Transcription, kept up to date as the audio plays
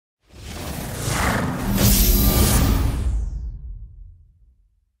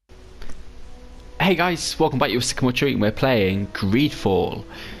Hey guys, welcome back to Sycamore Tree. We're playing GreedFall.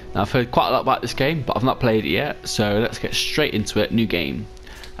 Now I've heard quite a lot about this game, but I've not played it yet, so let's get straight into it. New game.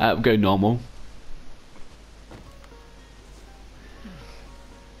 We'll go normal.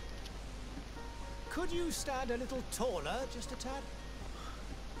 Could you stand a little taller, just a tad?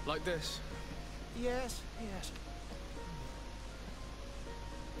 Like this? Yes, yes.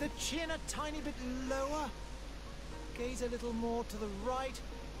 The chin a tiny bit lower. Gaze a little more to the right.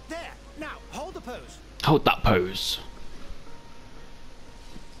 There! Now, hold the pose. Hold that pose.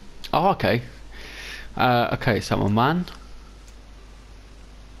 Oh, okay. Okay, so I'm a man.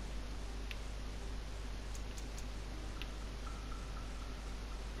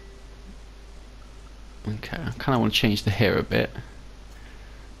 Okay, I kind of want to change the hair a bit.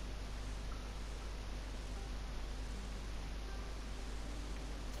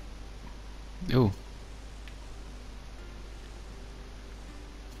 Oh.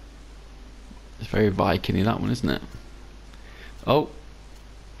 It's very Viking-y, that one, isn't it? Oh.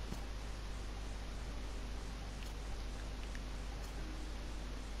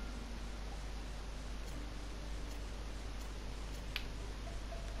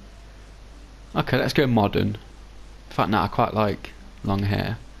 Okay, let's go modern. In fact, now I quite like long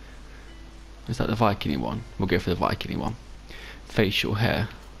hair. Is that the Viking-y one? We'll go for the Viking-y one. Facial hair.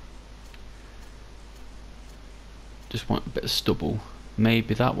 Just want a bit of stubble.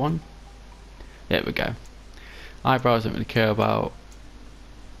 Maybe that one. There we go. Eyebrows don't really care about.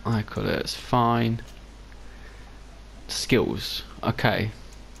 Eye colour, it's fine. Skills. Okay.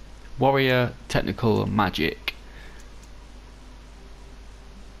 Warrior, technical, magic.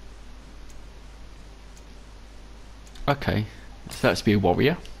 Okay. So let's be a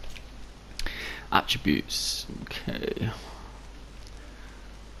warrior. Attributes. Okay.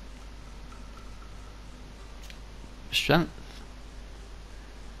 Strength.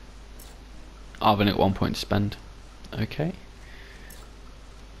 I've only got 1 point to spend. Okay.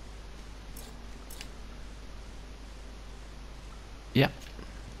 Yep.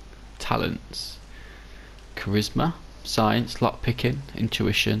 Talents. Charisma, science, lockpicking,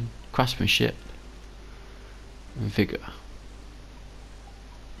 intuition, craftsmanship, and vigour.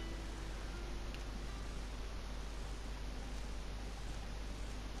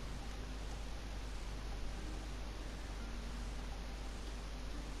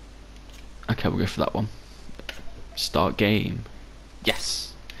 Okay, we'll go for that one. Start game.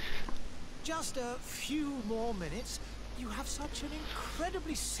 Yes. Just a few more minutes. You have such an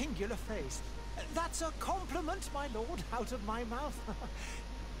incredibly singular face. That's a compliment, my lord, out of my mouth.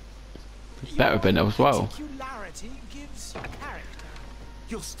 Better been as well. Particularity gives character.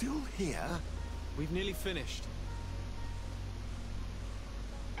 You're still here? We've nearly finished.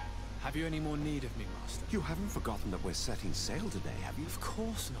 Have you any more need of me, Master? You haven't forgotten that we're setting sail today, have you? Of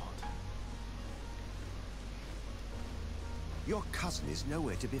course not. Your cousin is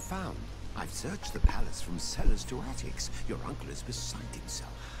nowhere to be found. I've searched the palace from cellars to attics. Your uncle is beside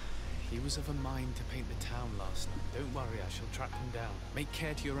himself. He was of a mind to paint the town last night. Don't worry, I shall track him down. Make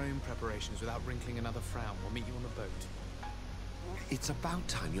care to your own preparations without wrinkling another frown. We'll meet you on the boat. It's about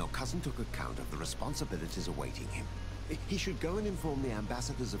time your cousin took account of the responsibilities awaiting him. He should go and inform the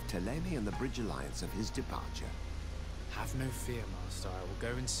ambassadors of Teleme and the Bridge Alliance of his departure. Have no fear, Master. I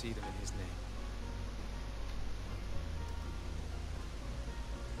will go and see them in his name.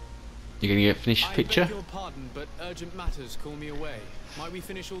 You're gonna get finish the picture? I beg your pardon, but urgent matters call me away. Might we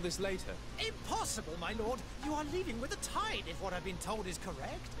finish all this later? Impossible, my lord. You are leaving with a tide, if what I've been told is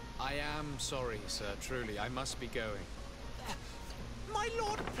correct. I am sorry, sir. Truly, I must be going. My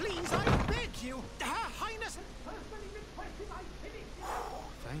lord, please, I beg you. Her Highness has personally requested I finish.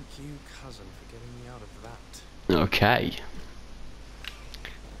 Thank you, cousin, for getting me out of that. Okay.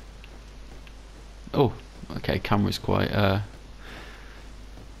 Oh, okay, camera's quite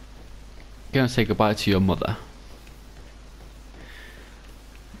go and say goodbye to your mother.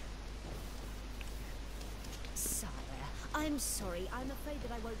 Sire, I'm sorry. I'm afraid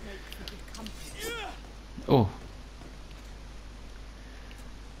that I won't make for good company. Oh.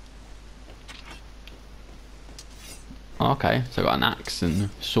 Okay, so I got an axe and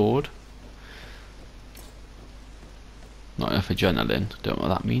sword. Not enough adrenaline. Don't know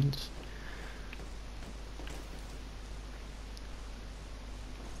what that means.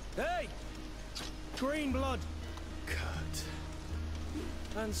 Hey! Green blood! Kurt.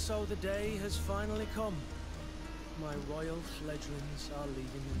 And so the day has finally come. My royal fledglings are leaving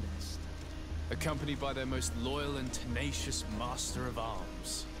the nest. Accompanied by their most loyal and tenacious master of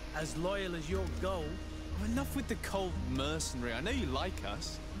arms. As loyal as your goal. Oh, enough with the cold mercenary. I know you like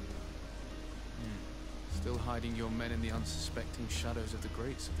us. Still hiding your men in the unsuspecting shadows of the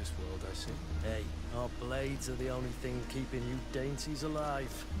greats of this world, I see. Hey, our blades are the only thing keeping you dainties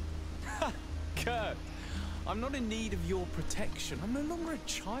alive. Ha! Kurt! I'm not in need of your protection. I'm no longer a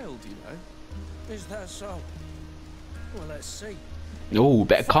child, you know. Is that so? Well, let's see. Oh,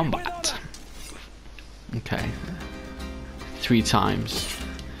 bit of combat. Okay. 3 times.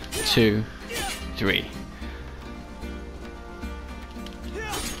 2, 3.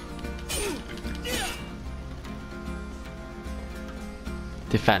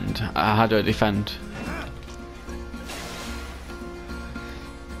 Defend. How do I defend?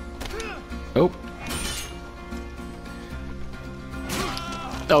 Oh.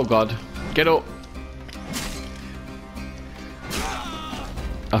 Oh god. Get up.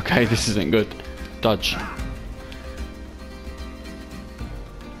 Okay, this isn't good. Dodge.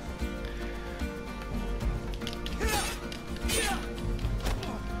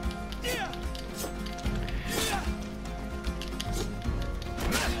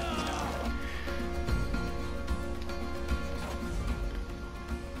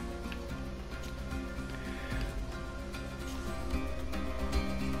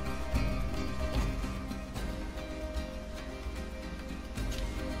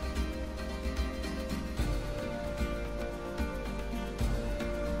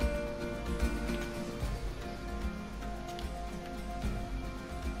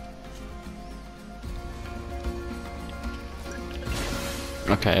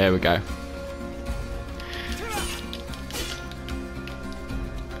 Okay, here we go.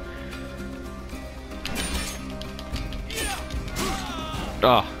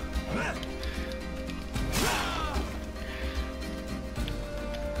 Ah.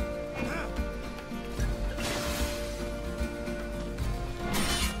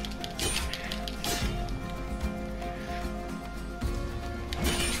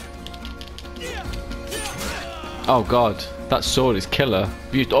 Oh god, that sword is killer.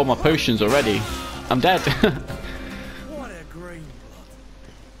 I've used all my potions already. I'm dead. What a green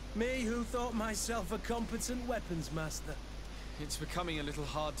blood. Me who thought myself a competent weapons master. It's becoming a little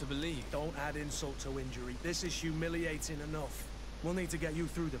hard to believe. Don't add insult to injury. This is humiliating enough. We'll need to get you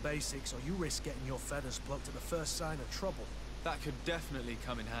through the basics, or you risk getting your feathers plucked at the first sign of trouble. That could definitely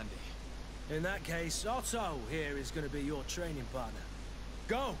come in handy. In that case, Otto here is going to be your training partner.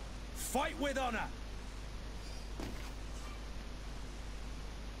 Go! Fight with honor!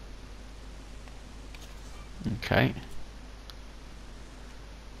 Okay.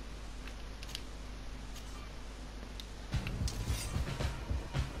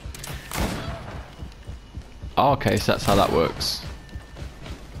 Oh, okay, so that's how that works.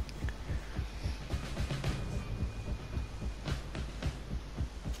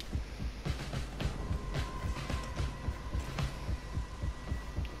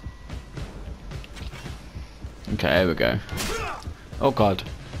 Okay, here we go. Oh god.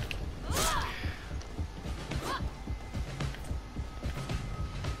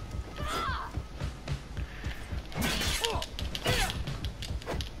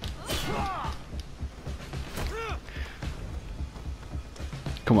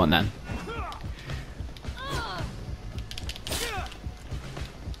 Come on then.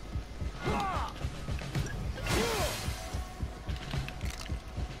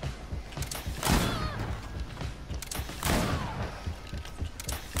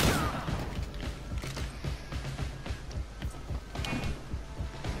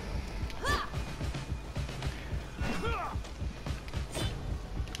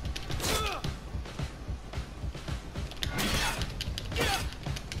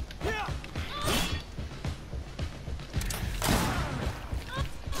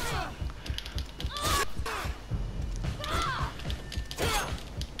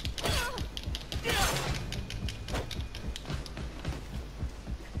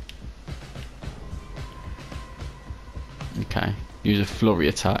 Okay, use a flurry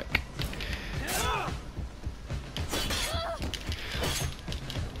attack.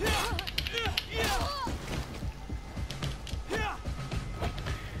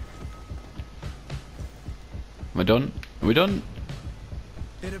 Am I done? Are we done?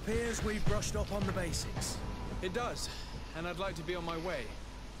 It appears we've brushed up on the basics. It does, and I'd like to be on my way.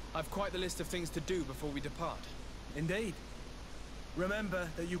 I've quite the list of things to do before we depart. Indeed. Remember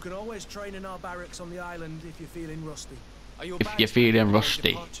that you can always train in our barracks on the island if you're feeling rusty. Are your If bags you're feeling packed before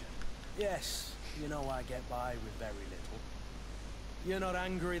rusty. departure? Yes, you know I get by with very little. You're not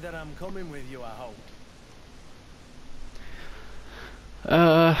angry that I'm coming with you, I hope.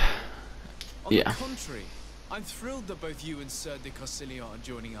 On Yeah. the contrary, I'm thrilled that both you and Sir de Corsilion are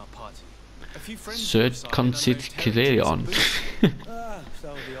joining our party. A few friends Sir of ours are in unknown Corsilion. territories to boot. Ah,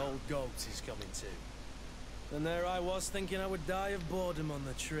 so the old goat is coming too. And there I was thinking I would die of boredom on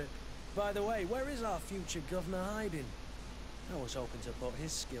the trip. By the way, where is our future governor hiding? I was hoping to put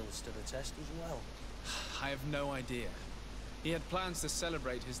his skills to the test as well. I have no idea. He had plans to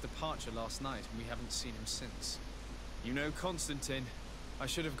celebrate his departure last night, and we haven't seen him since. You know Constantine. I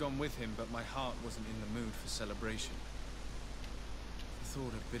should have gone with him, but my heart wasn't in the mood for celebration. The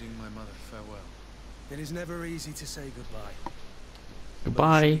thought of bidding my mother farewell. It is never easy to say goodbye.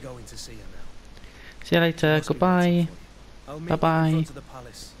 Goodbye. But you should be going to see her now. See you later. Must be Goodbye. waiting for you. I'll meet you Bye-bye. in front of the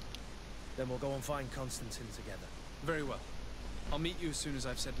palace. Then we'll go and find Constantine together. Very well. I'll meet you as soon as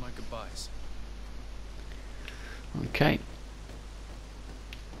I've said my goodbyes. Okay.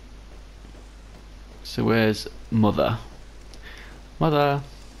 So where's Mother? Mother.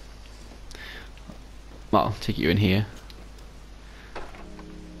 Well, I'll take you in here.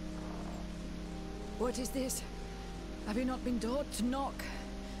 What is this? Have you not been taught to knock?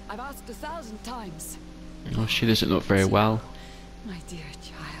 I've asked 1,000 times. Oh, she doesn't look very well. My dear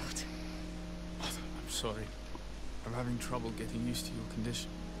child. I'm sorry. I'm having trouble getting used to your condition.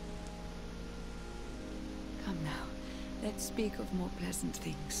 Come now, let's speak of more pleasant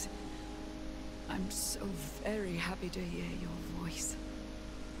things. I'm so very happy to hear your voice.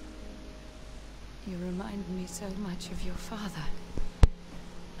 You remind me so much of your father.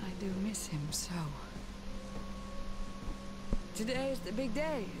 I do miss him so. Today is the big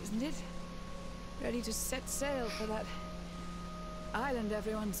day, isn't it? Ready to set sail for that island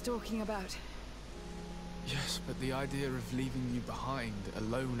everyone's talking about. Yes, but the idea of leaving you behind,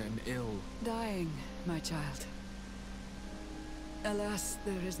 alone and ill... Dying, my child. Alas,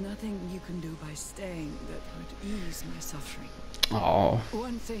 there is nothing you can do by staying that would ease my suffering. Oh,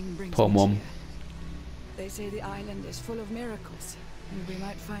 One thing brings poor me mum. here. They say the island is full of miracles, and we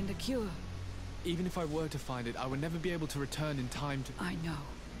might find a cure. Even if I were to find it, I would never be able to return in time to... I know.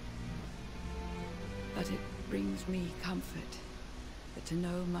 But it brings me comfort that to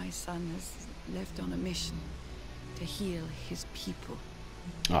know my son has left on a mission to heal his people.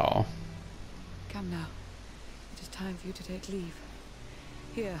 Oh. Come now. It is time for you to take leave.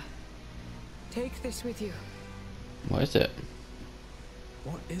 Here. Take this with you. What is it?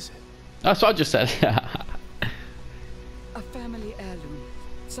 What is it? That's what I just said. A family heirloom.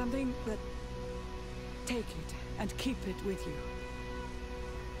 Something that... Take it and keep it with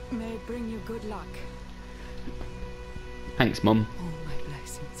you. May it bring you good luck. Thanks, Mum. All my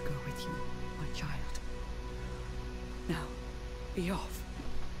blessings go with you, my child. Now, be off.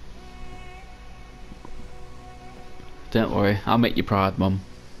 Don't worry, I'll make you proud, Mum.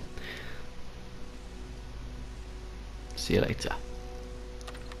 See you later.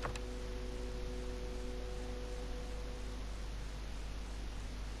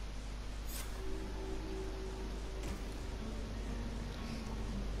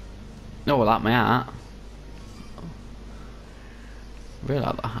 Oh, I like my hat. Really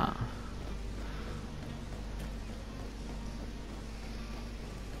like the hat.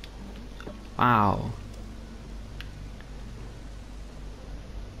 Wow.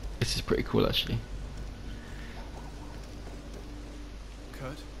 This is pretty cool, actually.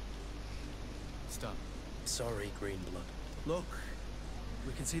 Kurt? It's done. Sorry, Greenblood. Look,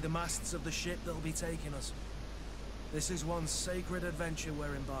 we can see the masts of the ship that'll be taking us. This is one sacred adventure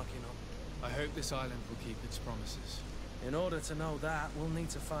we're embarking on. I hope this island will keep its promises. In order to know that, we'll need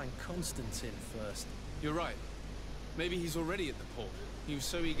to find Constantine first. You're right. Maybe he's already at the port. He was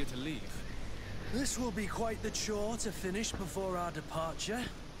so eager to leave. This will be quite the chore to finish before our departure.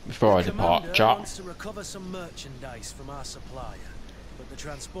 Before I The depart, commander chat. wants to recover some merchandise from our supplier, but the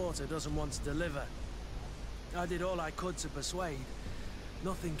transporter doesn't want to deliver. I did all I could to persuade.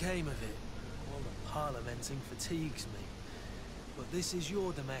 Nothing came of it. All the parliamenting fatigues me. But this is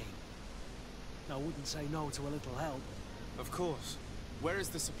your domain. I wouldn't say no to a little help. Of course. Where is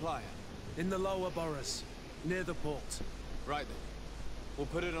the supplier? In the lower boroughs, near the port. Right then. We'll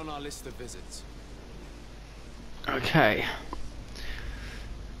put it on our list of visits. Okay.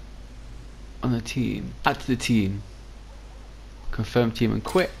 On the team. Add to the team. Confirm team and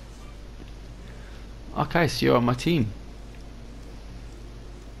quit. Okay, so you're on my team.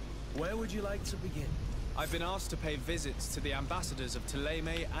 Where would you like to begin? I've been asked to pay visits to the ambassadors of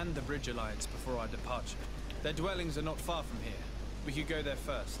Thélème and the Bridge Alliance before our departure. Their dwellings are not far from here. We could go there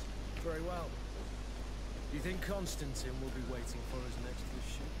first. Very well. Do you think Constantine will be waiting for us next to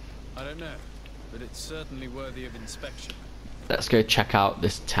the ship? I don't know, but it's certainly worthy of inspection. Let's go check out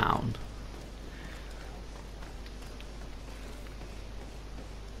this town.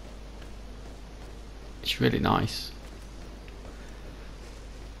 It's really nice.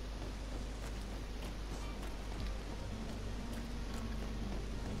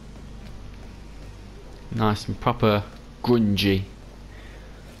 Nice and proper grungy.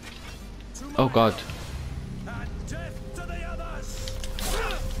 Oh god. And death to the others!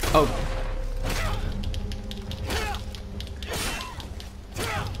 Oh.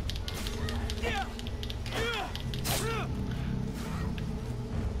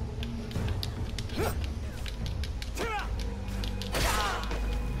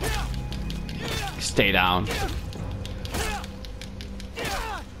 Stay down.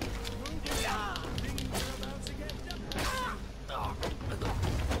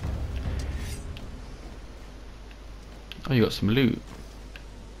 Oh, you got some loot.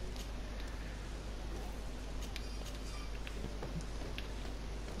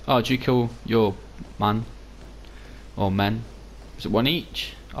 Oh, did you kill your man? Or men? Is it one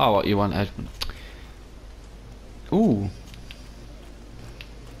each? Oh, what you want, Edmund? Ooh.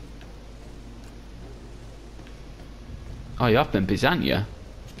 Oh, you have been busy, haven't you?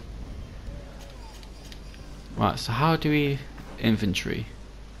 Right, so how do we inventory?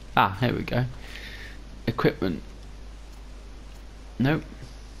 Ah, here we go. Equipment. Nope.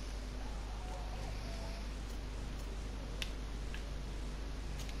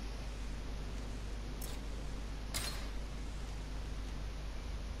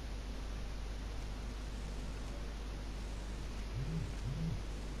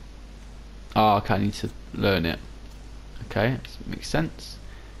 Oh, okay, I need to learn it. Okay, that makes sense.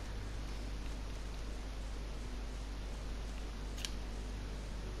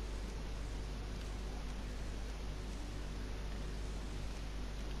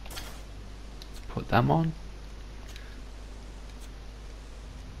 Put them on.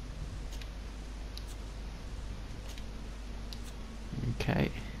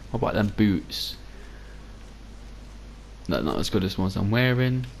 Okay, what about them boots? No, not as good as ones I'm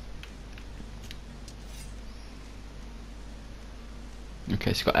wearing. Okay, so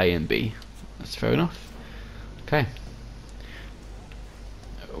it's got A and B. That's fair enough. Okay.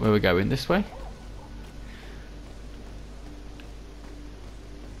 Where are we going? This way?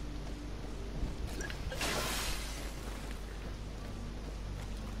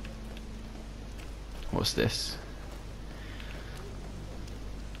 What's this?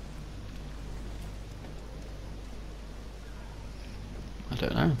 I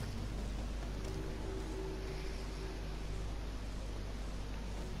don't know.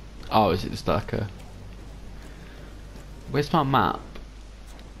 Oh, is it just like a... Where's my map?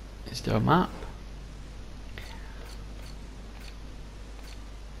 Is there a map?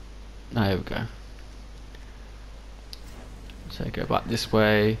 No, here we go. So go back this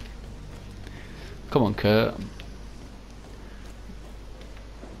way. Come on, Kurt.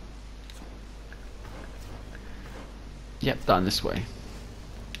 Yep, down this way.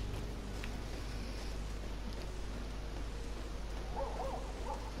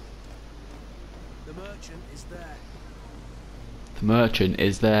 The merchant is there. The merchant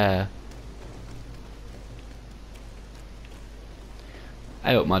is there.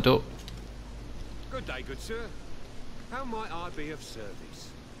 Hey up, my duck. Good day, good sir. How might I be of service?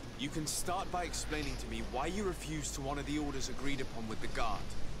 You can start by explaining to me why you refused to honor the orders agreed upon with the guard.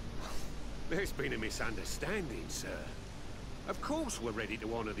 There's been a misunderstanding, sir. Of course we're ready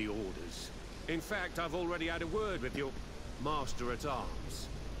to honor the orders. In fact, I've already had a word with your master-at-arms.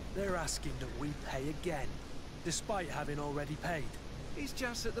 They're asking that we pay again, despite having already paid. It's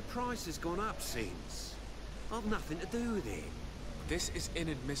just that the price has gone up since. I've nothing to do with it. This is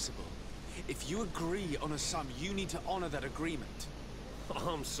inadmissible. If you agree on a sum, you need to honor that agreement.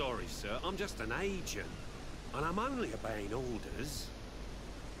 I'm sorry, sir. I'm just an agent. And I'm only obeying orders.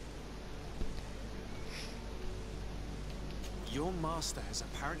 Your master has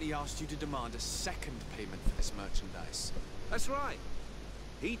apparently asked you to demand a second payment for this merchandise. That's right.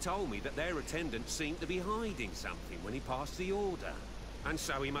 He told me that their attendant seemed to be hiding something when he passed the order. And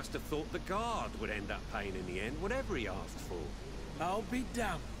so he must have thought the guard would end up paying in the end, whatever he asked for. I'll be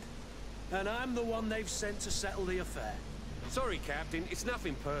damned. And I'm the one they've sent to settle the affair. Sorry, Captain. It's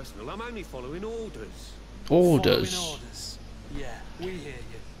nothing personal. I'm only following orders. Orders. Following orders. Yeah, we hear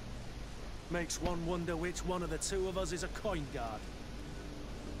you. Makes one wonder which one of the two of us is a coin guard.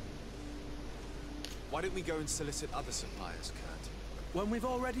 Why don't we go and solicit other suppliers, Kurt? When we've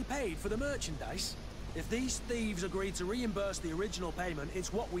already paid for the merchandise? If these thieves agree to reimburse the original payment,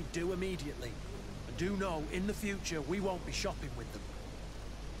 it's what we do immediately. And do know, in the future, we won't be shopping with them.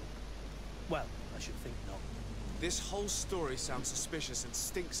 Well, I should think not. This whole story sounds suspicious and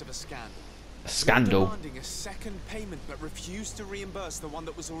stinks of a scandal. A scandal? You're demanding a second payment but refuse to reimburse the one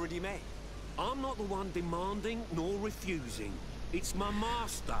that was already made. I'm not the one demanding nor refusing. It's my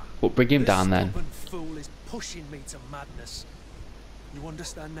master. Well, bring him down This then. stubborn fool is pushing me to madness. You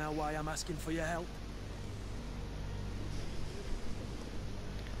understand now why I'm asking for your help?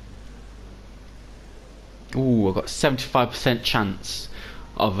 Ooh, I've got 75% chance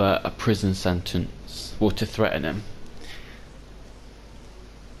of a prison sentence, or to threaten him.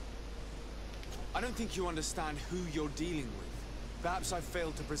 I don't think you understand who you're dealing with. Perhaps I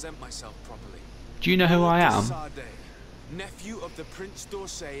failed to present myself properly. Do you know who I am? Sade, nephew of the Prince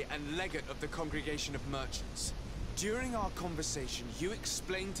d'Orsay and legate of the Congregation of Merchants. During our conversation, you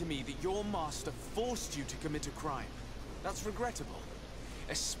explained to me that your master forced you to commit a crime. That's regrettable,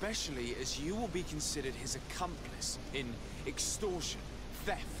 especially as you will be considered his accomplice in extortion,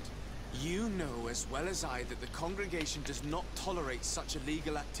 theft. You know as well as I that the Congregation does not tolerate such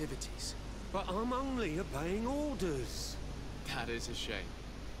illegal activities. But I'm only obeying orders. That is a shame.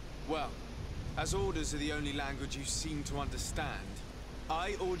 Well, as orders are the only language you seem to understand,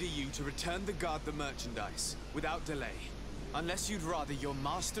 I order you to return the guard the merchandise, without delay. Unless you'd rather your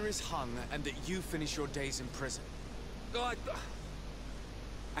master is hung and that you finish your days in prison.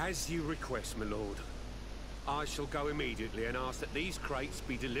 As you request, my lord. I shall go immediately and ask that these crates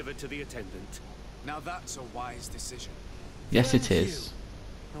be delivered to the attendant. Now that's a wise decision. Yes, it Thank is.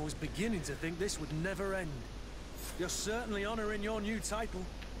 you. I was beginning to think this would never end. You're certainly honoring your new title.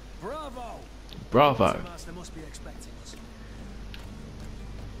 Bravo! Bravo. The master must be expecting us.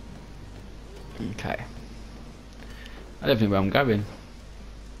 Okay. I don't think where I'm going.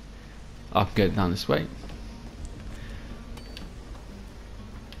 I can go down this way.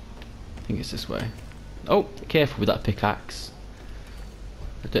 I think it's this way. Oh, careful with that pickaxe.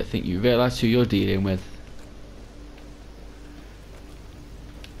 I don't think you realise who you're dealing with.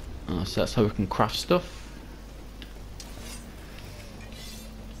 Oh, so that's how we can craft stuff.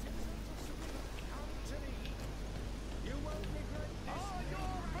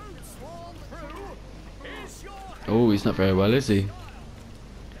 Oh, he's not very well, is he?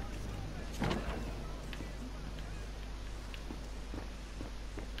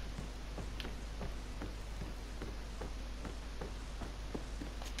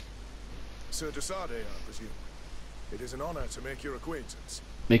 Sir de Sade, I presume. It is an honor to make your acquaintance.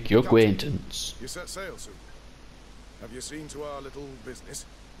 Make your Captain, acquaintance. You set sail soon. Have you seen to our little business?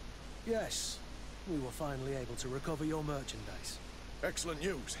 Yes, we were finally able to recover your merchandise. Excellent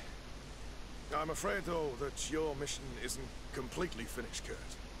news. I'm afraid, though, that your mission isn't completely finished, Kurt.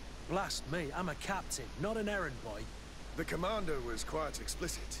 Blast me, I'm a captain, not an errand boy. The commander was quite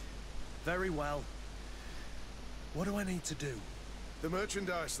explicit. Very well. What do I need to do? The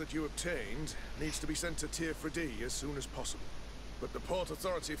merchandise that you obtained needs to be sent to Tier 4D as soon as possible. But the Port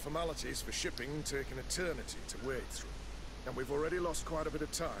Authority formalities for shipping take an eternity to wade through. And we've already lost quite a bit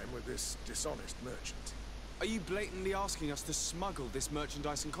of time with this dishonest merchant. Are you blatantly asking us to smuggle this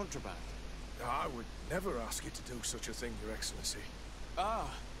merchandise and contraband? I would never ask you to do such a thing, Your Excellency.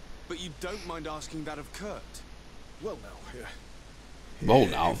 Ah, but you don't mind asking that of Kurt? Well, now, Well,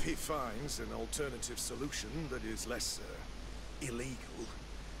 now. if he finds an alternative solution that is less illegal,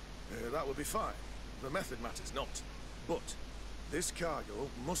 that would be fine. The method matters not. But this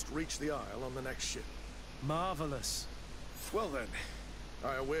cargo must reach the Isle on the next ship. Marvelous. Well then,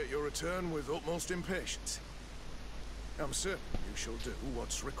 I await your return with utmost impatience. I'm certain you shall do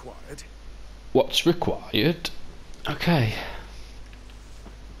what's required. What's required? Okay.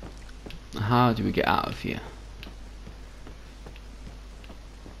 How do we get out of here?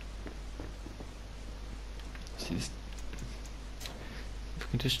 See this. If we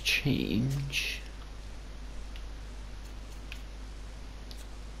can just change.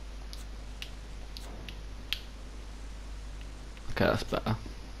 Okay, that's better.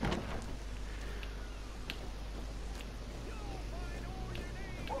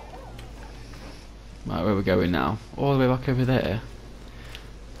 Right, where are we going now? All the way back over there.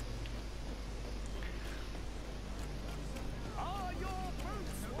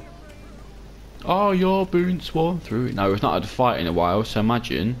 Oh, your boots worn through. No, we've not had a fight in a while, so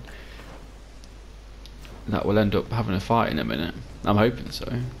imagine that we'll end up having a fight in a minute. I'm hoping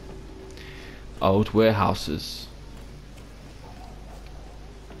so. Old warehouses.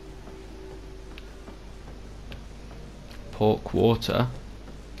 Port quarter.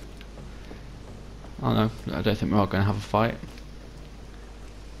 Oh no, I don't think we're all going to have a fight.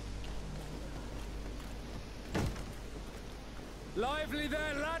 Lively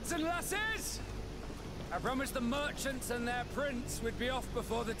there, lads and lasses! I promised the merchants and their prince we'd be off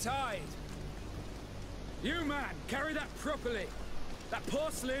before the tide. You, man, carry that properly. That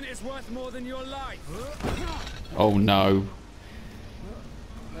porcelain is worth more than your life. Oh no.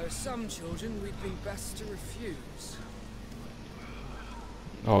 There are some children we'd be best to refuse.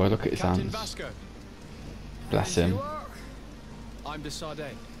 Oh, look at his Captain hands. Vasco. Bless him. I'm de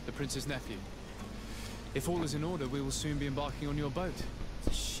Sade, the prince's nephew. If all is in order, we will soon be embarking on your boat.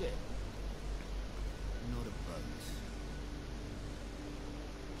 Shit. Not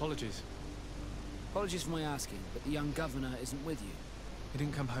Apologies. Apologies for my asking, but the young governor isn't with you. He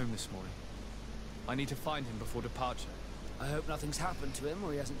didn't come home this morning. I need to find him before departure. I hope nothing's happened to him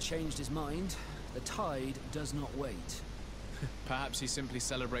or he hasn't changed his mind. The tide does not wait. Perhaps he simply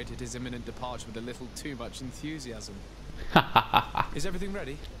celebrated his imminent departure with a little too much enthusiasm. Is everything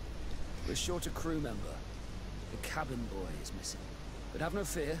ready? We're short a crew member. The cabin boy is missing. But have no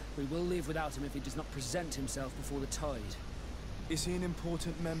fear, we will leave without him if he does not present himself before the tide. Is he an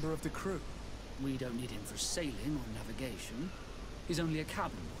important member of the crew? We don't need him for sailing or navigation. He's only a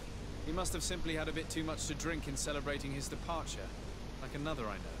cabin boy. He must have simply had a bit too much to drink in celebrating his departure. Like another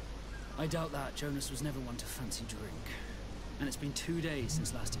I know. I doubt that. Jonas was never one to fancy drink. And it's been 2 days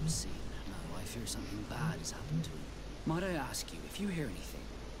since last he was seen. Now I fear something bad has happened to him. Might I ask you, if you hear anything,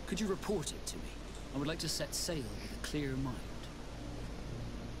 could you report it to me? I would like to set sail with a clear mind.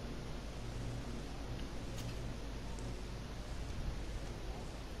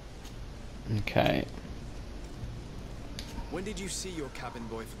 Okay. When did you see your cabin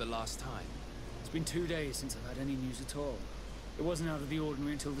boy for the last time? It's been 2 days since I've had any news at all. It wasn't out of the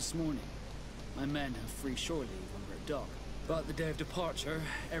ordinary until this morning. My men have free shore leave when we're at dock. But the day of departure,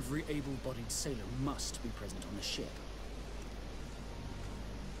 every able-bodied sailor must be present on the ship.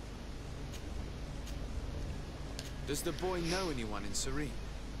 Does the boy know anyone in Serene?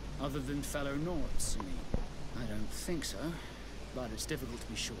 Other than fellow Nords, you mean? I don't think so, but it's difficult to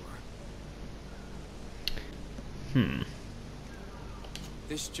be sure.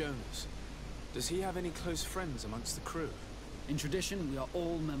 This Jonas, does he have any close friends amongst the crew? In tradition, we are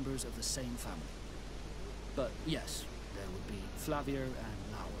all members of the same family. But yes, there would be Flavia and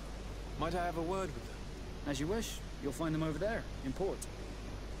Laura. Might I have a word with them? As you wish, you'll find them over there, in port.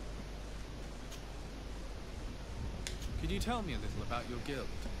 Could you tell me a little about your guild?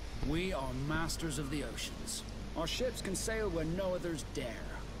 We are masters of the oceans. Our ships can sail where no others dare.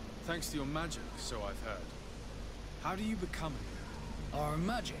 Thanks to your magic, so I've heard. How do you become it? Our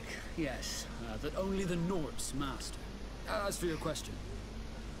magic, yes, that only the Nords master. As for your question,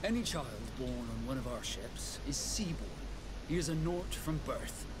 any child born on one of our ships is sea-born. He is a Nord from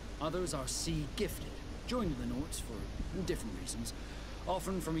birth. Others are sea-gifted, joining the Nords for different reasons,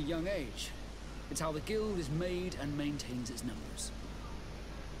 often from a young age. It's how the guild is made and maintains its numbers.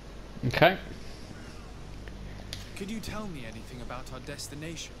 Okay. Could you tell me anything about our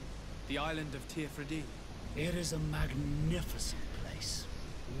destination? The island of Tirfredi? It is a magnificent place.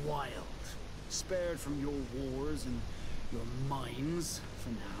 Wild. Spared from your wars and your mines, for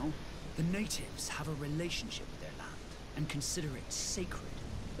now. The natives have a relationship with their land and consider it sacred.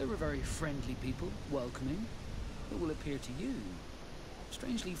 They're a very friendly people, welcoming. It will appear to you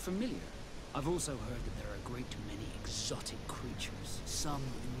strangely familiar. I've also heard that there are a great many exotic creatures, some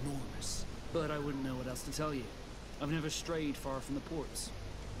enormous. But I wouldn't know what else to tell you. I've never strayed far from the ports.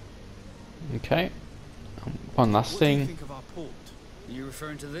 Okay. One last What do you thing. think of our port? Are you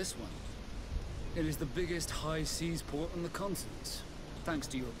referring to this one? It is the biggest high seas port on the continent. Thanks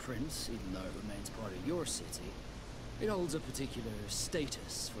to your prince, even though it remains part of your city, it holds a particular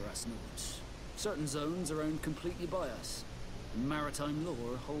status for us Nords. Certain zones are owned completely by us, and maritime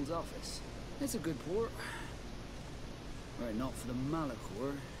law holds office. It's a good port. Were it not for the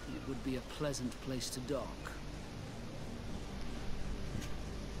Malachor, it would be a pleasant place to dock.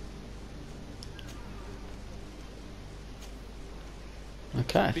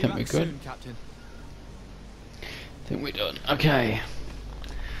 Okay, I Be think we're back good. soon, Captain. I think we're done. Okay.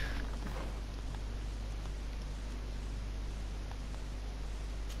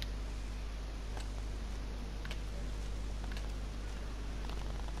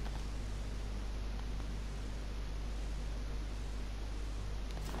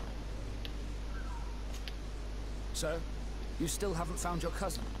 So, you still haven't found your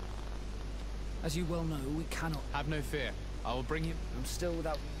cousin? As you well know, we cannot... Have no fear. I will bring him. I'm still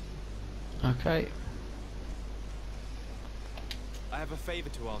without... Okay. I have a favor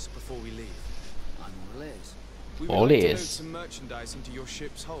to ask before we leave. I'm all ears. We All would like to load ears. some merchandise into your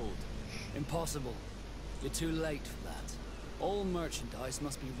ship's hold. Impossible. You're too late for that. All merchandise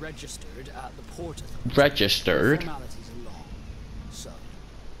must be registered at the port authority. Registered? The formalities are long. So,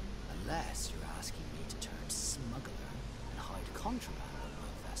 unless you're asking me to turn smuggler and hide contraband on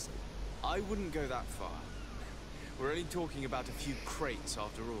my vessel. I wouldn't go that far. We're only talking about a few crates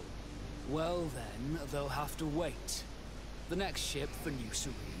after all. Well then, they'll have to wait. The next ship for New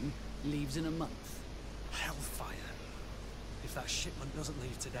Serene leaves in a month. Hellfire. If that shipment doesn't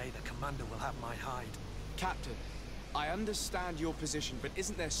leave today, the commander will have my hide. Captain, I understand your position, but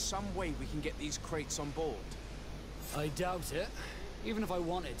isn't there some way we can get these crates on board? I doubt it. Even if I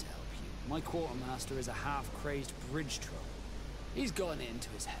wanted to help you, my quartermaster is a half-crazed bridge troll. He's gotten it into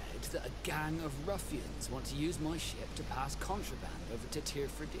his head that a gang of ruffians want to use my ship to pass contraband over to Tier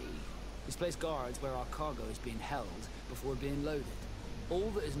 4D. He's placed guards where our cargo is being held before being loaded. All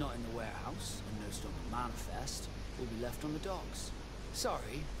that is not in the warehouse, and no stolen manifest, will be left on the docks.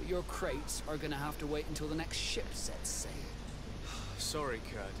 Sorry, but your crates are gonna have to wait until the next ship sets sail. Sorry,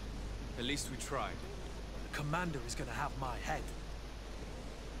 Kurt. At least we tried. The commander is gonna have my head.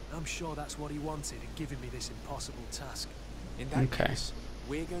 I'm sure that's what he wanted in giving me this impossible task. In that case,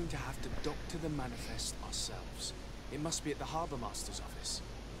 we're going to have to dock to the manifest ourselves. It must be at the Harbour Master's office.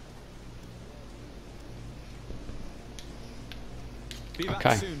 Be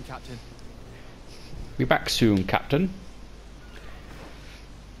back soon, Captain. Be back soon, Captain.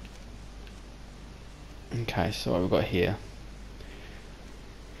 Okay, so what have we got here?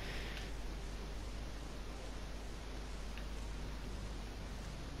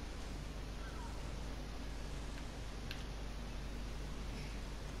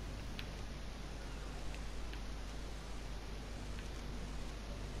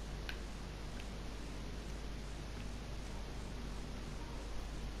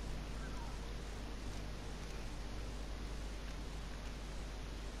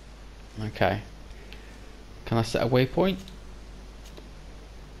 Okay. Can I set a waypoint?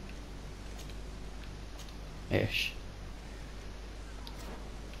 Ish.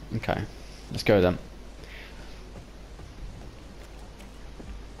 Okay. Let's go then.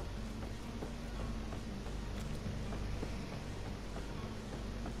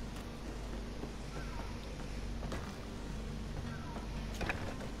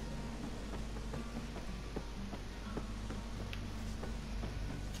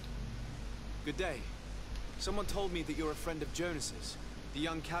 Good day. Someone told me that you're a friend of Jonas's, the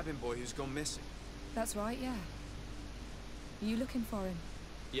young cabin boy who's gone missing. That's right, yeah. Are you looking for him?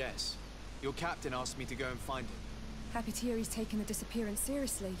 Yes. Your captain asked me to go and find him. Happy to hear he's taken the disappearance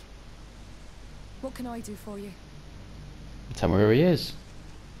seriously. What can I do for you? Tell me where he is.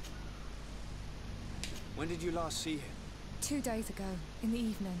 When did you last see him? 2 days ago, in the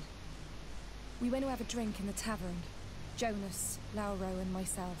evening. We went to have a drink in the tavern. Jonas, Lauro and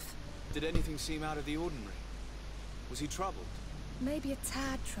myself. Did anything seem out of the ordinary? Was he troubled? Maybe a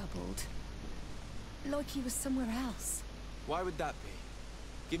tad troubled. Like he was somewhere else. Why would that be?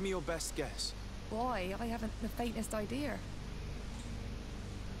 Give me your best guess. Why? I haven't the faintest idea.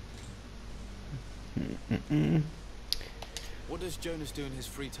 What does Jonas do in his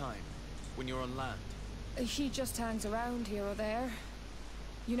free time, when you're on land? He just hangs around here or there.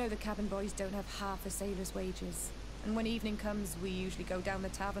 You know the cabin boys don't have half a sailor's wages. And when evening comes, we usually go down the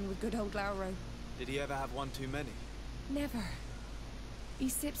tavern with good old Lauro. Did he ever have one too many? Never. He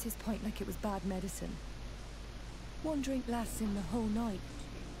sips his pint like it was bad medicine. One drink lasts him the whole night.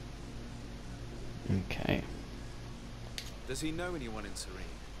 Okay. Does he know anyone in Serene?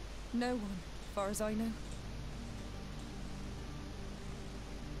 No one, as far as I know.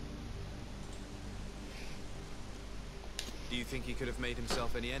 Do you think he could have made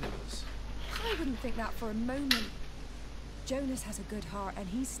himself any enemies? I wouldn't think that for a moment. Jonas has a good heart and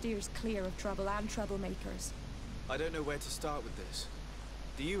he steers clear of trouble and troublemakers. I don't know where to start with this.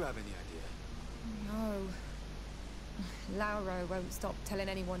 Do you have any idea? No. Lauro won't stop telling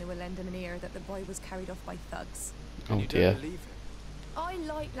anyone who will lend him an ear that the boy was carried off by thugs. Oh you dear. Don't believe him? I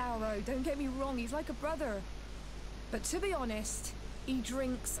like Lauro, don't get me wrong, he's like a brother. But to be honest, he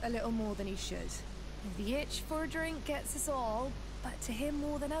drinks a little more than he should. The itch for a drink gets us all, but to him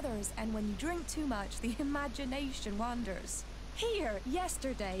more than others, and when you drink too much, the imagination wanders. Here,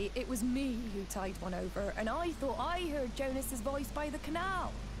 yesterday, it was me who tied one over, and I thought I heard Jonas's voice by the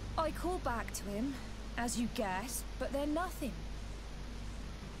canal. I called back to him, as you guessed, but then nothing.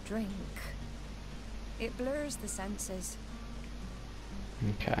 Drink. It blurs the senses.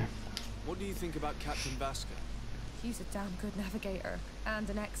 Okay. What do you think about Captain Vasca? He's a damn good navigator, and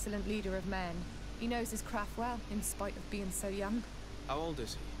an excellent leader of men. He knows his craft well, in spite of being so young. How old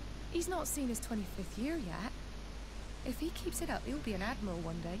is he? He's not seen his 25th year yet. If he keeps it up, he'll be an admiral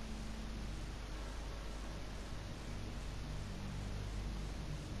one day.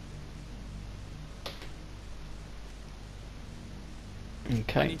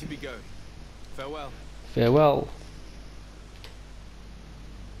 Okay. I need to be going. Farewell. Farewell.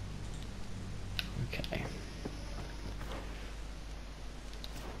 Okay.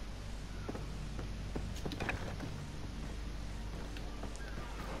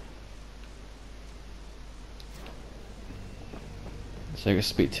 So I'm going to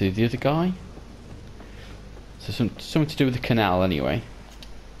speak to the other guy. So something to do with the canal anyway.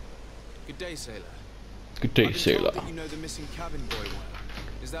 Good day, sailor. Good day, I've been sailor. told that you know the missing cabin boy well.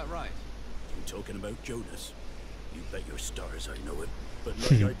 Is that right? You talking about Jonas? You bet your stars I know it. But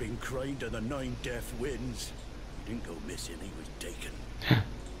like I've been crying to the 9 death winds. He didn't go missing, he was taken.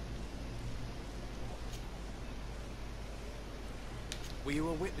 Were you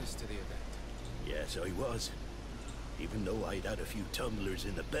a witness to the event? Yes, I was. Even though I'd had a few tumblers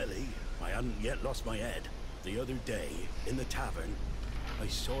in the belly, I hadn't yet lost my head. The other day, in the tavern, I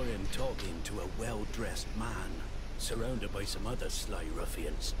saw him talking to a well-dressed man, surrounded by some other sly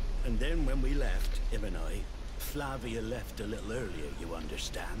ruffians. And then when we left, him and I, Flavia left a little earlier, you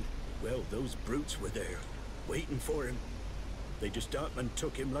understand. Well, those brutes were there, waiting for him. They just up and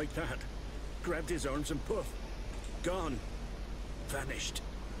took him like that. Grabbed his arms and poof. Gone. Vanished.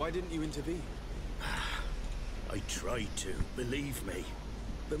 Why didn't you intervene? I tried to, believe me.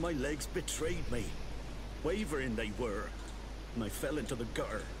 But my legs betrayed me. Wavering they were. And I fell into the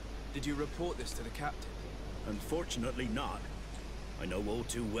gutter. Did you report this to the captain? Unfortunately not. I know all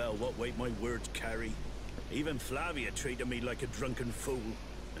too well what weight my words carry. Even Flavia treated me like a drunken fool.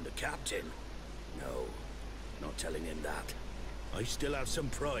 And the captain? No, not telling him that. I still have some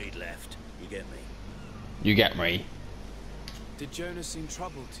pride left. You get me? You get me? Did Jonas seem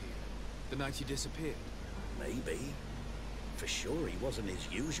troubled to you the night you disappeared? Maybe. For sure he wasn't his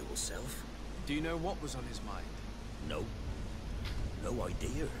usual self. Do you know what was on his mind? No. No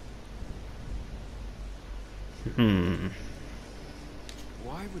idea.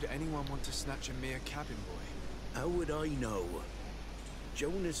 Why would anyone want to snatch a mere cabin boy? How would I know?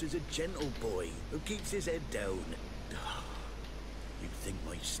 Jonas is a gentle boy who keeps his head down. You think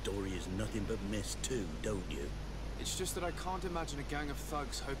my story is nothing but mist too, don't you? It's just that I can't imagine a gang of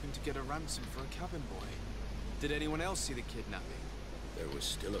thugs hoping to get a ransom for a cabin boy. Did anyone else see the kidnapping? There was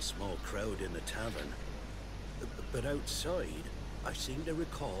still a small crowd in the tavern. But outside, I seem to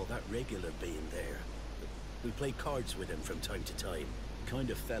recall that regular being there. We play cards with him from time to time. Kind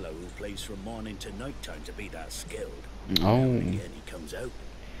of fellow who plays from morning to night time to be that skilled. Oh. Now and again he comes out.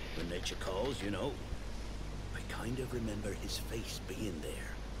 When nature calls, you know. I kind of remember his face being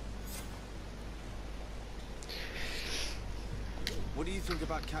there. What do you think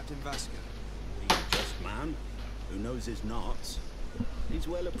about Captain Vasco? He's a just man who knows his knots. He's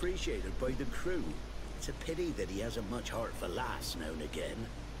well appreciated by the crew. It's a pity that he hasn't much heart for lass now and again.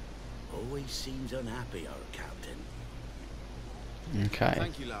 Always seems unhappy, our captain. Okay.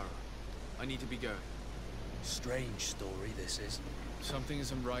 Thank you, Lara. I need to be going. Strange story, this is. Something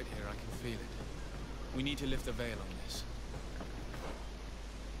isn't right here, I can feel it. We need to lift the veil on this.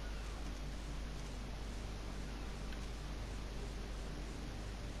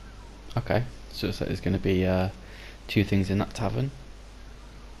 Okay, so there's going to be 2 things in that tavern.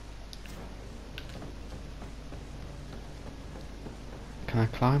 Can I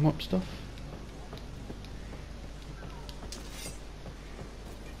climb up stuff?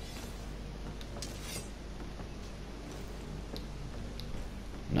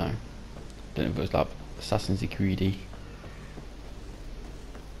 No. Don't know if it was like Assassin's Creed.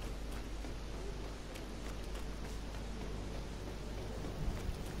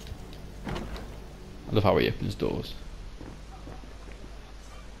 I love how he opens doors.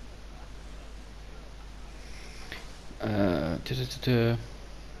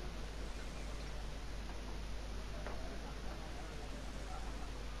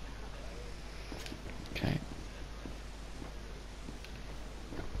 Okay.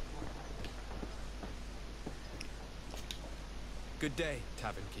 Good day,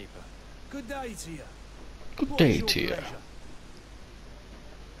 tavern keeper. Good day to you. Good What day is your to you. pleasure?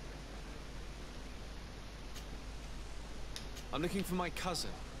 I'm looking for my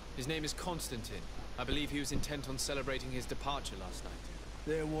cousin. His name is Constantine. I believe he was intent on celebrating his departure last night.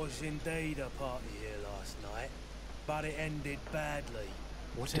 There was indeed a party here last night, but it ended badly.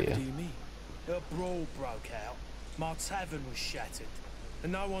 Whatever Dear. do you mean? A brawl broke out. My tavern was shattered,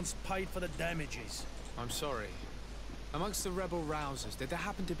 and no one's paid for the damages. I'm sorry. Amongst the rebel rousers, did there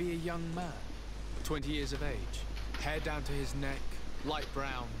happen to be a young man? 20 years of age, hair down to his neck, light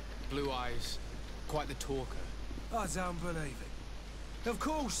brown, blue eyes, quite the talker. I don't believe it. Of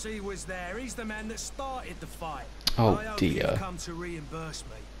course he was there. He's the man that started the fight. Oh, I hope dear. you've come to reimburse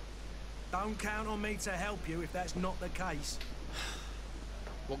me. Don't count on me to help you if that's not the case.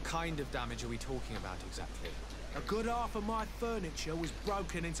 What kind of damage are we talking about exactly? A good half of my furniture was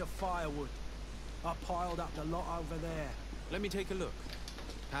broken into firewood. I piled up the lot over there. Let me take a look.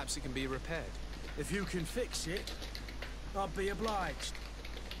 Perhaps it can be repaired. If you can fix it, I'd be obliged.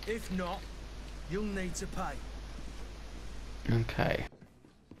 If not, you'll need to pay. Okay.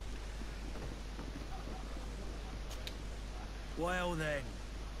 Well then,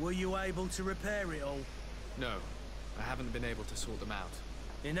 were you able to repair it all? No, I haven't been able to sort them out.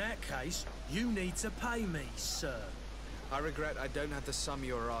 In that case, you need to pay me, sir. I regret I don't have the sum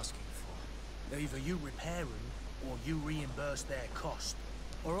you are asking for. Either you repair them, or you reimburse their cost.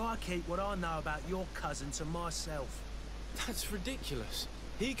 Or I keep what I know about your cousin to myself. That's ridiculous.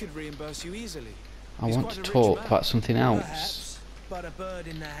 He could reimburse you easily. I He's want quite to a rich talk man. about something else. Perhaps, but a bird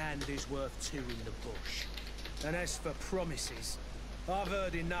in the hand is worth two in the bush. And as for promises, I've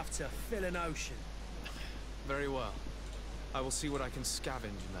heard enough to fill an ocean. Very well. I will see what I can scavenge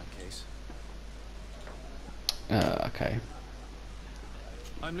in that case. Okay.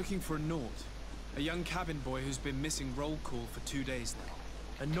 I'm looking for a Naut. A young cabin boy who's been missing roll call for 2 days now.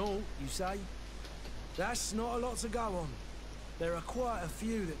 A Naut, you say? That's not a lot to go on. There are quite a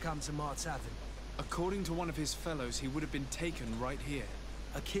few that come to my tavern. According to one of his fellows, he would have been taken right here.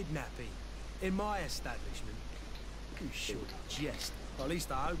 A kidnapping. In my establishment. You should jest. Or at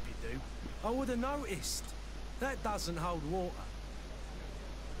least I hope you do. I would have noticed. That doesn't hold water.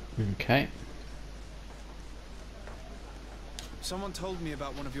 Okay. Someone told me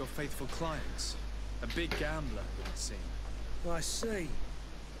about one of your faithful clients. A big gambler, it would seem. I see.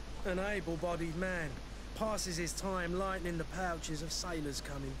 An able-bodied man. Passes his time lightening the pouches of sailors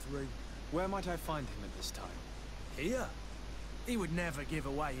coming through. Where might I find him at this time? Here? He would never give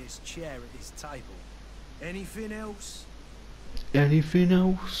away his chair at his table. Anything else? Anything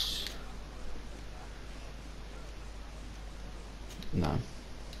else? No.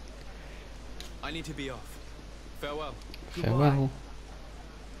 I need to be off. Farewell. Farewell.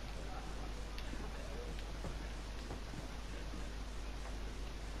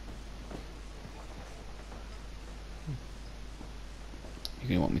 You're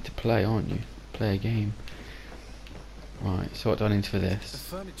going to want me to play, aren't you? Play a game. Right, so what do I need for The this?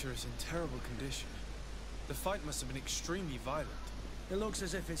 furniture is in terrible condition. The fight must have been extremely violent. It looks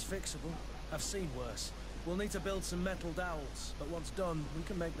as if it's fixable. I've seen worse. We'll need to build some metal dowels, but once done, we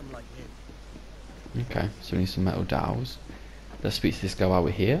can make them like new. Okay, so we need some metal dowels. Let's speak to this guy while we're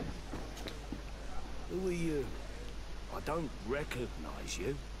here. Who are you? I don't recognize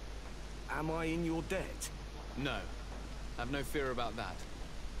you. Am I in your debt? No. Have no fear about that.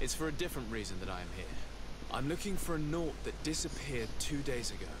 It's for a different reason that I am here. I'm looking for a Naut that disappeared 2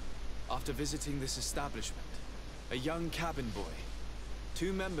 days ago, after visiting this establishment. A young cabin boy.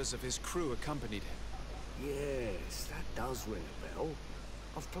 2 members of his crew accompanied him. Yes, that does ring a bell.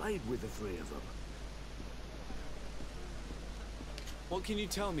 I've played with the 3 of them. What can you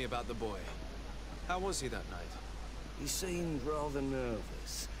tell me about the boy? How was he that night? He seemed rather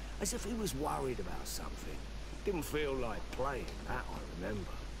nervous, as if he was worried about something. Didn't feel like playing, that I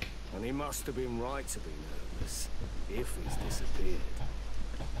remember. And he must have been right to be nervous, if he's disappeared.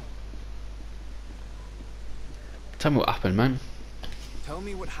 Tell me what happened, man. Tell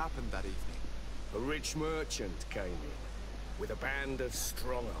me what happened that evening. A rich merchant came in, with a band of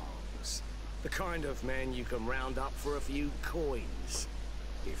strong arms. The kind of men you can round up for a few coins,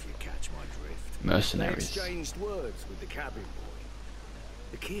 if you catch my drift. Mercenaries. They exchanged words with the cabin boy.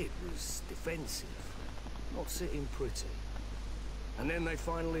 The kid was defensive, not sitting pretty. And then they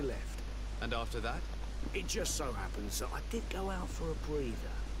finally left. And after that? It just so happens that I did go out for a breather.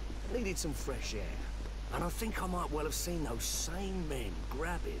 Needed some fresh air. And I think I might well have seen those same men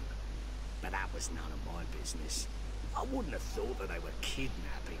grab him. But that was none of my business. I wouldn't have thought that they were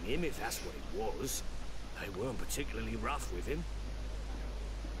kidnapping him if that's what it was. They weren't particularly rough with him.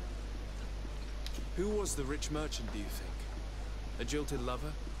 Who was the rich merchant, do you think? A jilted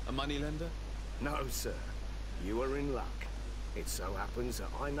lover? A moneylender? No, sir. You are in luck. It so happens that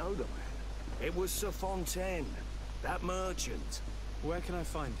I know the man. It was Sir Fontaine, that merchant. Where can I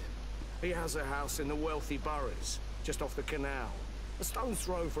find him? He has a house in the wealthy boroughs, just off the canal. A stone's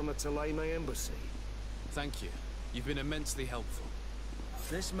throw from the Thélème embassy. Thank you. You've been immensely helpful.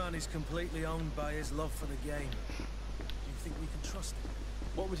 This man is completely owned by his love for the game. Do you think we can trust him?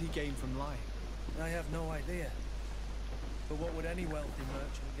 What would he gain from lying? I have no idea. But what would any wealthy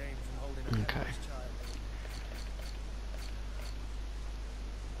merchant gain from holding a Okay. helpless child?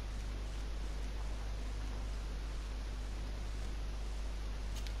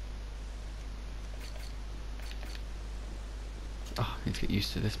 Oh, I need to get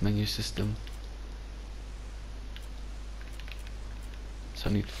used to this menu system. So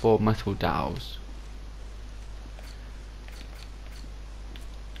I need 4 metal dowels.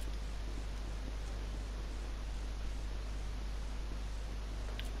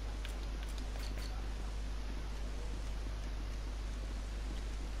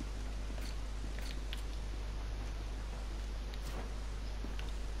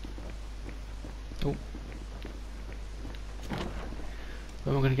 Oh.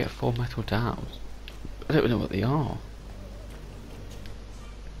 Where am I going to get 4 metal dowels? I don't know what they are.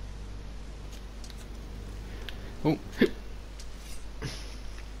 Oh.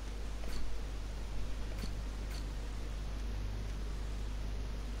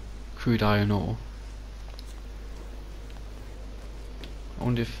 Crude iron ore. I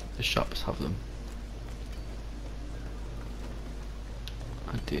wonder if the shops have them.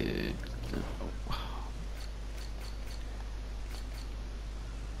 I did.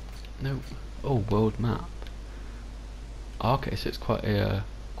 No. Oh, world map. Oh, okay, so it's quite a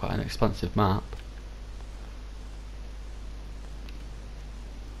quite an expansive map.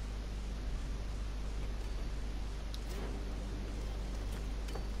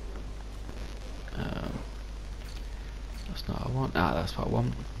 That's not what I want. Ah, that's what I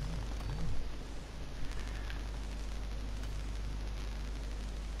want.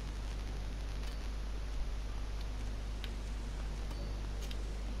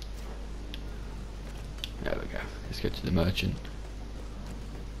 There we go. Let's go to the merchant.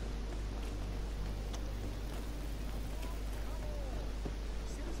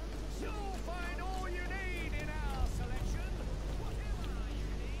 You'll find all you need in our selection. Whatever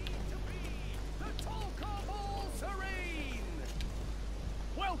you need to be the talk of all serene.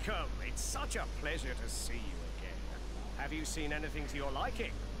 Welcome. It's such a pleasure to see you again. Have you seen anything to your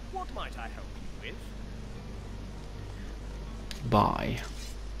liking? What might I help you with? Buy.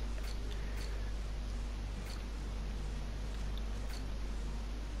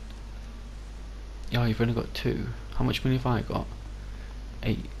 Yeah, you've only got 2. How much money have I got?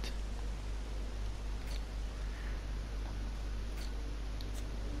 8.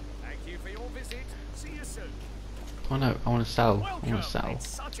 Thank you for your visit. See you soon. Oh no, I want to sell. Welcome. I want to sell. It's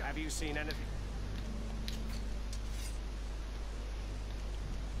such a... Have you seen anything?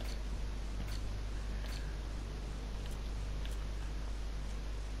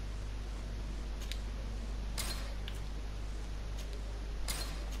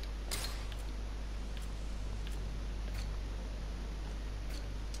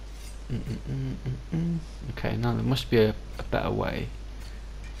 Okay, now there must be a better way.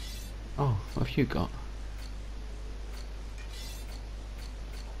 Oh, what have you got?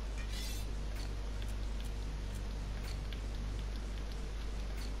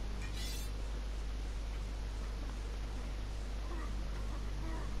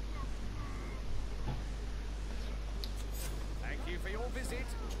 Thank you for your visit.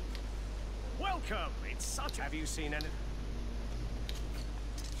 Welcome. It's such a... Have you seen anything?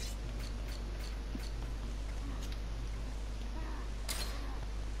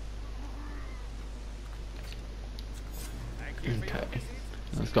 Okay,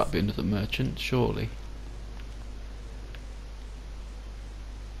 there's got to be another merchant, surely.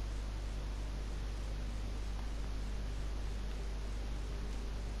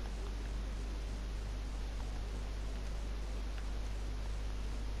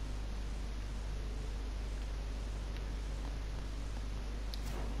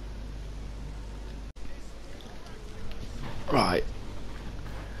 Right,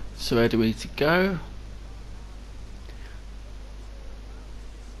 so where do we need to go?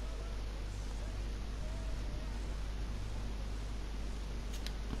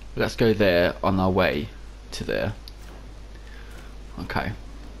 Let's go there on our way to there. Okay.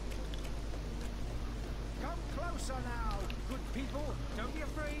 Come closer now, good people. Don't be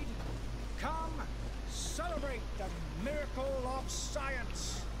afraid. Come, celebrate the miracle of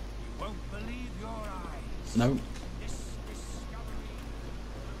science. You won't believe your eyes. No. This discovery.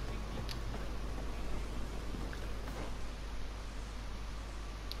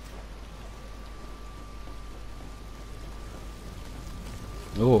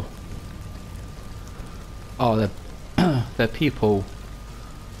 Oh. Oh, they're people.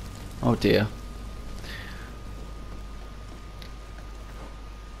 Oh dear.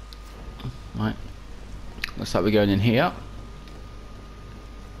 Right. Looks like we're going in here.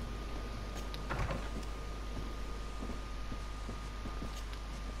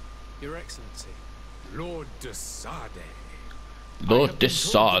 Your Excellency. Lord de Sade. Lord de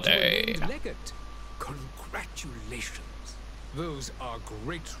Sade. Legate. Congratulations. Those are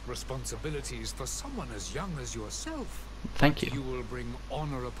great responsibilities for someone as young as yourself. Thank you. You will bring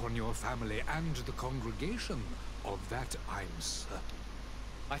honor upon your family and the congregation. Of that I'm certain.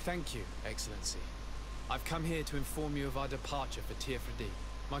 I thank you, Excellency. I've come here to inform you of our departure for Tearfredi.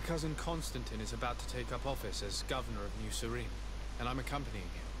 My cousin Constantine is about to take up office as governor of New Serene, and I'm accompanying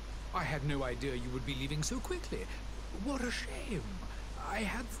him. I had no idea you would be leaving so quickly. What a shame. I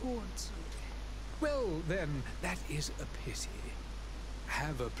had thought... Well, then, that is a pity.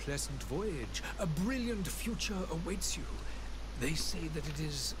 Have a pleasant voyage. A brilliant future awaits you. They say that it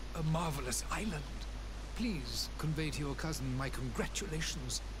is a marvelous island. Please convey to your cousin my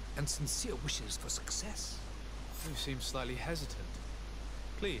congratulations and sincere wishes for success. You seem slightly hesitant.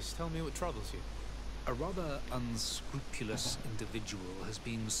 Please, tell me what troubles you. A rather unscrupulous individual has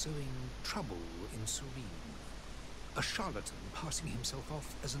been sowing trouble in Serene. A charlatan passing himself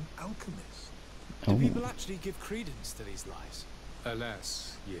off as an alchemist. Do people actually give credence to these lies?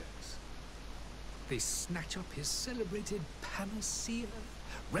 Alas, yes. They snatch up his celebrated panacea.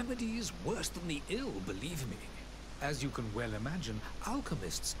 Remedies worse than the ill, believe me. As you can well imagine,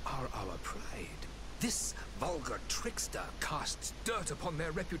 alchemists are our pride. This vulgar trickster casts dirt upon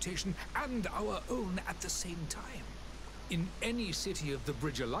their reputation and our own at the same time. In any city of the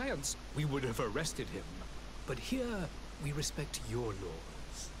Bridge Alliance, we would have arrested him. But here, we respect your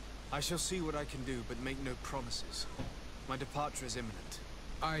laws. I shall see what I can do, but make no promises. My departure is imminent.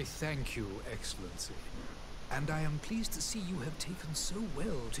 I thank you, Excellency. And I am pleased to see you have taken so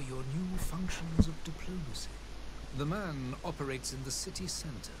well to your new functions of diplomacy. The man operates in the city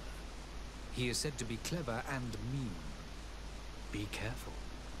center. He is said to be clever and mean. Be careful.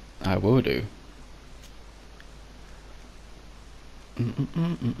 I will do.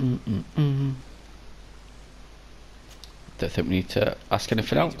 Don't think we need to ask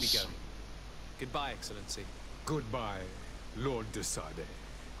anything else. Goodbye, Excellency. Goodbye, Lord de Sade.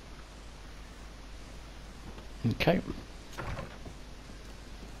 Okay.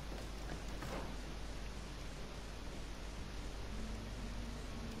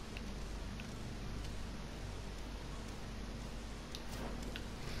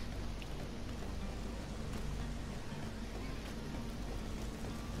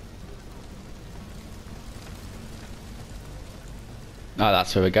 Oh,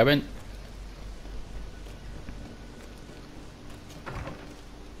 that's where we're going.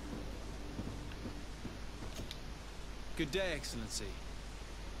 Good day, Excellency.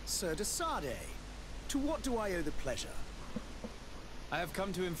 Sir de Sade, to what do I owe the pleasure? I have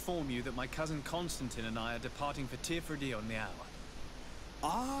come to inform you that my cousin Constantine and I are departing for Tirfredi on the hour.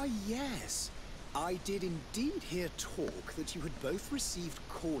 Ah, yes. I did indeed hear talk that you had both received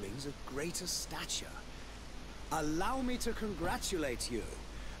callings of greater stature. Allow me to congratulate you.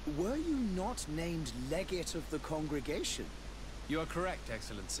 Were you not named legate of the congregation? You are correct,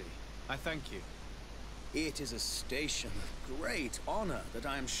 Excellency. I thank you. It is a station of great honor that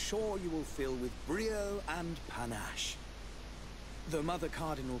I am sure you will fill with brio and panache. The Mother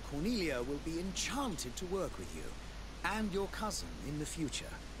Cardinal Cornelia will be enchanted to work with you, and your cousin in the future.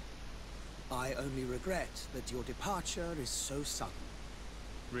 I only regret that your departure is so sudden.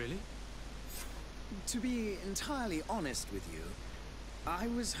 Really? To be entirely honest with you, I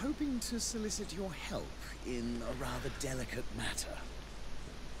was hoping to solicit your help in a rather delicate matter.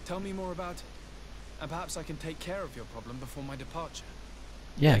 Tell me more about it, and perhaps I can take care of your problem before my departure.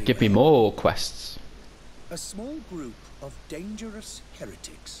 Yeah, give me more quests. A small group of dangerous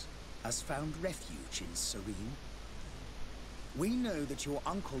heretics has found refuge in Serene. We know that your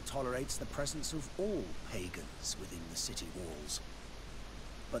uncle tolerates the presence of all pagans within the city walls.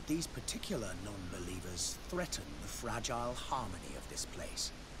 But these particular non-believers threaten the fragile harmony of this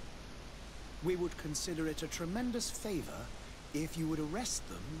place. We would consider it a tremendous favor if you would arrest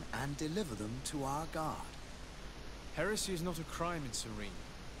them and deliver them to our guard. Heresy is not a crime in Serene.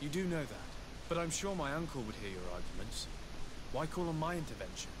 You do know that. But I'm sure my uncle would hear your arguments. Why call on my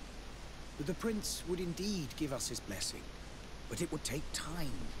intervention? The prince would indeed give us his blessing, but it would take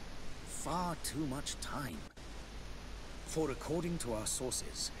time. Far too much time. For according to our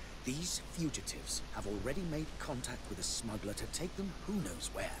sources, these fugitives have already made contact with a smuggler to take them who knows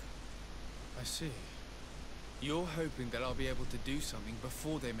where. I see. You're hoping that I'll be able to do something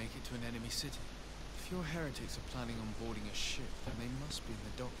before they make it to an enemy city. If your heretics are planning on boarding a ship, then they must be in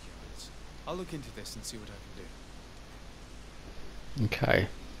the dockyards. I'll look into this and see what I can do. Okay.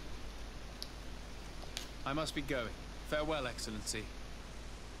 I must be going. Farewell, Excellency.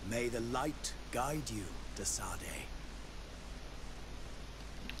 May the light guide you, de Sade.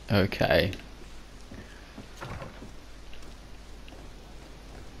 Okay.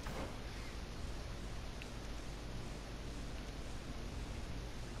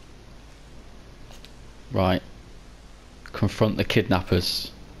 Right. Confront the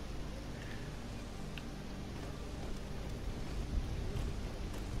kidnappers.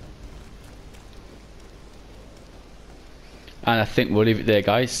 And I think we'll leave it there,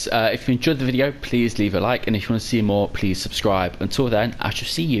 guys. If you enjoyed the video, please leave a like, and if you want to see more, please subscribe. Until then, I shall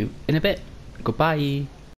see you in a bit. Goodbye.